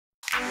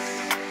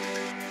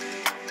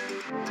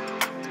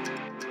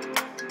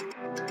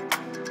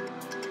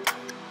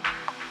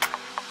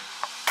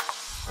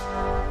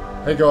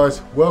Hey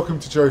guys, welcome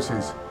to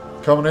Josie's.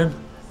 Come on in,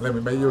 let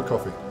me make you a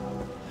coffee.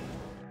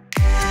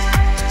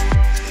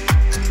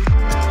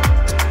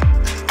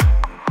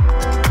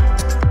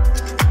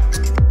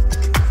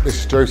 This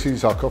is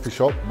Josie's, our coffee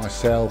shop.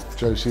 Myself,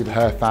 Josie,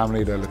 her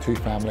family, the Latou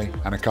family,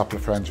 and a couple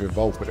of friends are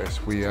involved with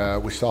this. We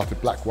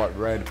started Black, White,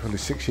 Red probably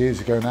 6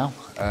 years ago now,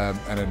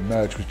 and then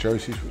merged with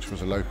Josie's, which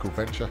was a local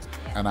venture.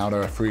 And now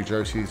there are 3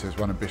 Josie's. There's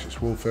one in Bishop's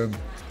Waltham,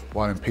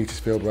 one in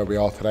Petersfield where we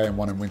are today, and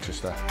one in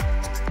Winchester.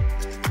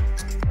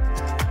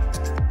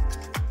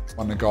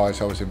 One of the guys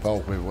I was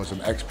involved with was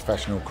an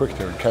ex-professional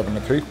cricketer, Kevin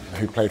Latou,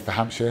 who played for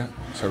Hampshire,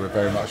 so we're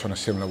very much on a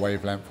similar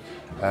wavelength.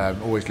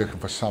 Always looking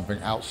for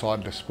something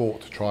outside the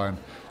sport to try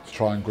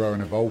and grow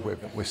and evolve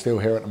with. We're still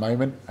here at the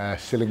moment,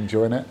 still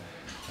enjoying it,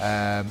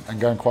 and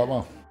going quite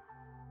well.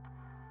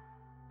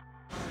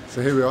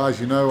 So here we are.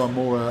 As you know, I'm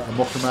more a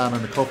mocha man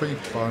than a coffee,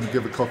 but I'm going to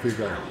give a coffee a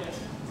go.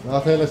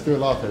 Latte, let's do a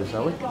latte,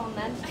 shall we? Go on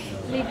then,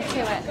 leave it to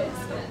it.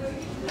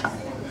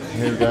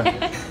 Here we go.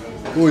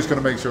 Always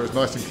going to make sure it's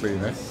nice and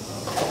clean, eh?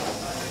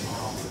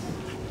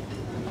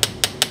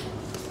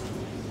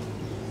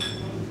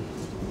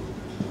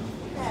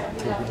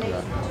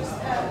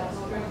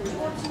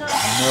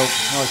 Milk,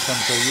 nice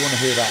temperature. You want to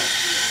hear that.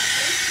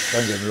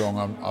 Don't get me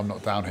wrong, I'm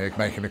not down here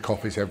making the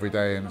coffees every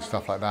day and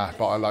stuff like that,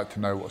 but I like to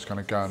know what's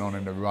going on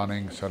in the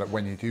running so that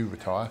when you do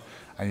retire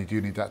and you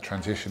do need that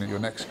transition in your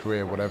next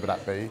career, whatever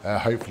that be,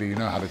 hopefully you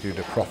know how to do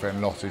the profit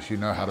and losses, you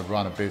know how to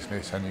run a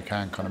business, and you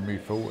can kind of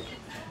move forward.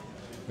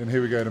 Then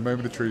here we go, the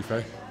moment of truth,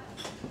 eh?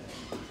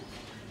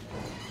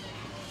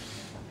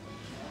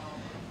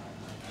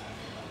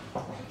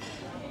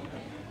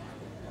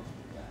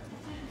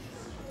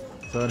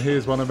 So, and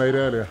here's one I made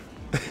earlier.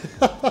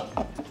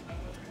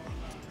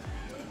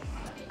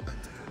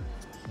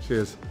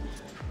 Cheers.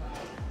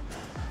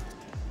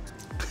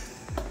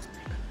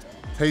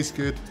 Tastes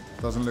good,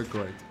 doesn't look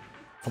great.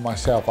 For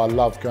myself, I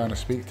love going to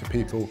speak to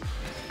people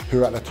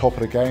who are at the top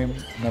of the game,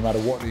 no matter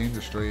what the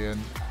industry, and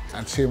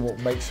seeing what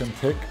makes them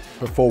tick.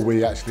 Before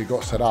we actually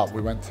got set up,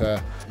 we went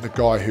to the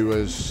guy who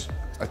was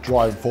a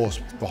driving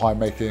force behind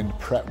making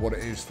Prep what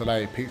it is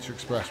today, Pizza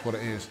Express what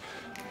it is.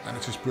 And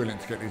it's just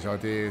brilliant to get these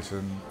ideas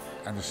and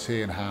just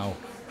seeing how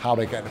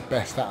they get the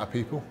best out of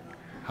people,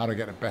 how they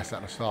get the best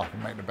out of staff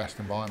and make the best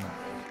environment.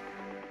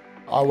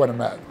 I went and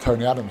met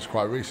Tony Adams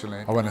quite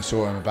recently. I went and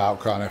saw him about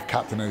kind of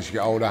captain as you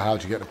get older, how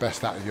do you get the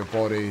best out of your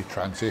body,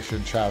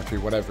 transition, charity,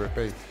 whatever it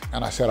be.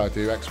 And I said I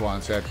do X, Y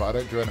and Z, but I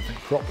don't do anything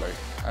properly.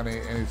 And he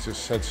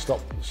just said,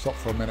 stop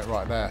for a minute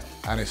right there.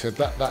 And he said,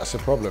 that's the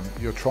problem.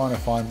 You're trying to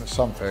find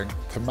something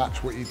to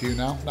match what you do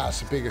now.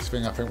 That's the biggest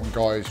thing I think when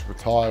guys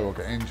retire or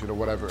get injured or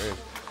whatever it is.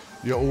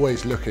 You're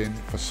always looking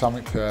for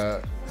something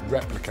to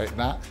replicate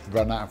that,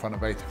 run that in front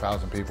of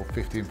 80,000 people,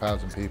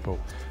 15,000 people,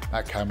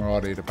 that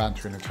camaraderie, the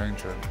banter in the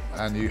change room.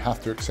 And you have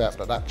to accept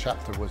that that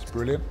chapter was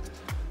brilliant,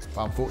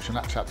 but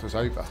unfortunately that chapter's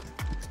over.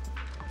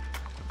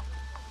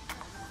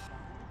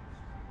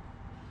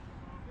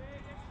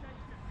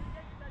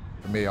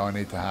 For me, I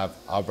need to have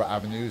other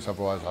avenues,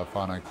 otherwise I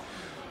find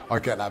I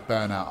get that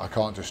burnout. I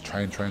can't just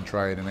train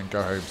and then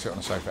go home, sit on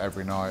the sofa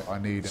every night. I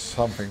need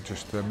something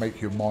just to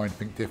make your mind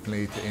think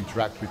differently, to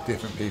interact with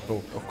different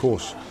people. Of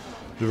course,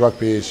 the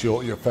rugby is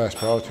your first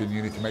priority, and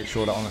you need to make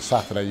sure that on a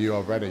Saturday you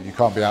are ready. You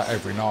can't be out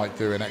every night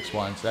doing X,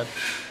 Y and Z.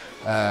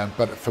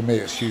 But for me,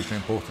 it's hugely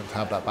important to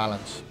have that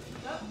balance.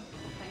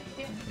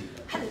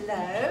 Hello.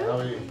 How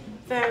are you?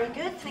 Very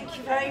good, thank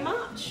you very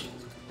much.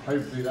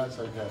 Hopefully that's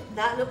okay.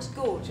 That looks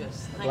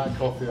gorgeous. Black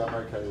coffee I'm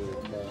okay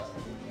with.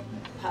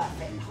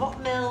 Perfect.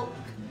 Hot milk.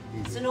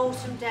 It's an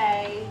autumn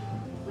day.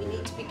 We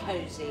need to be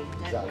cosy.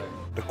 Exactly.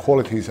 The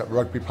qualities that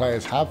rugby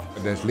players have,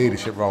 there's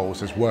leadership roles,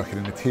 there's working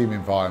in a team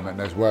environment,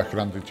 there's working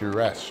under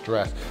duress,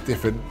 stress,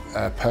 different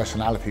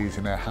personalities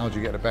in there. How do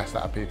you get the best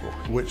out of people?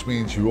 Which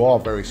means you are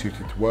very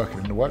suited to working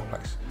in the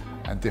workplace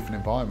and different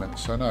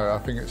environments. So no, I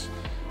think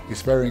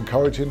it's very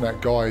encouraging that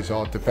guys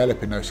are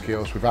developing those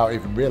skills without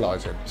even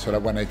realising, so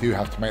that when they do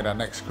have to make that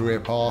next career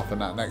path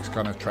and that next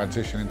kind of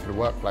transition into the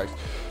workplace,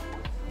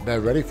 they're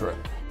ready for it.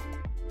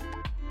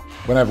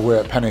 Whenever we're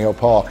at Pennyhill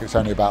Park, it's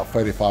only about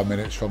 35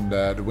 minutes from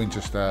the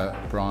Winchester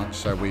branch,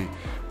 so we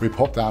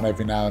pop down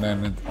every now and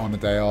then on the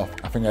day off.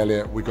 I think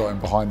Elliot, we got him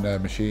behind the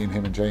machine,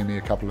 him and Jamie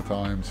a couple of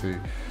times,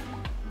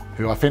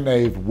 who I think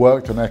they've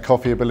worked on their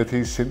coffee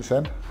abilities since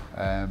then,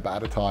 but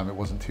at the time it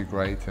wasn't too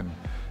great, and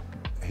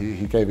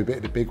he gave a bit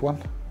of the big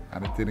one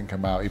and it didn't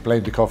come out. He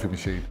blamed the coffee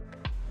machine.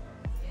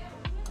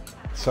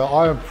 So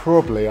I am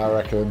probably, I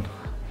reckon,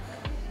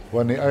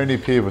 one of the only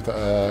people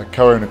that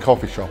co-own a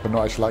coffee shop and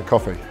not actually like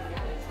coffee,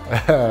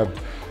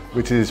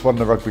 which is one of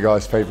the rugby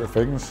guys' favourite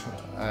things.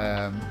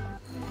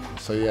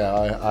 So yeah,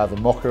 I have a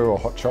mocha or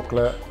hot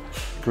chocolate,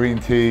 green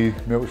tea,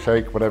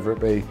 milkshake, whatever it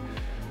be.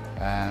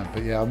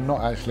 But yeah, I'm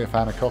not actually a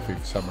fan of coffee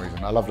for some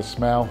reason. I love the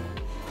smell.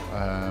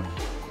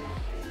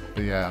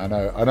 But yeah, I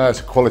know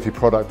it's a quality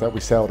product that we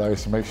sell though,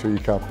 so make sure you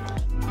come.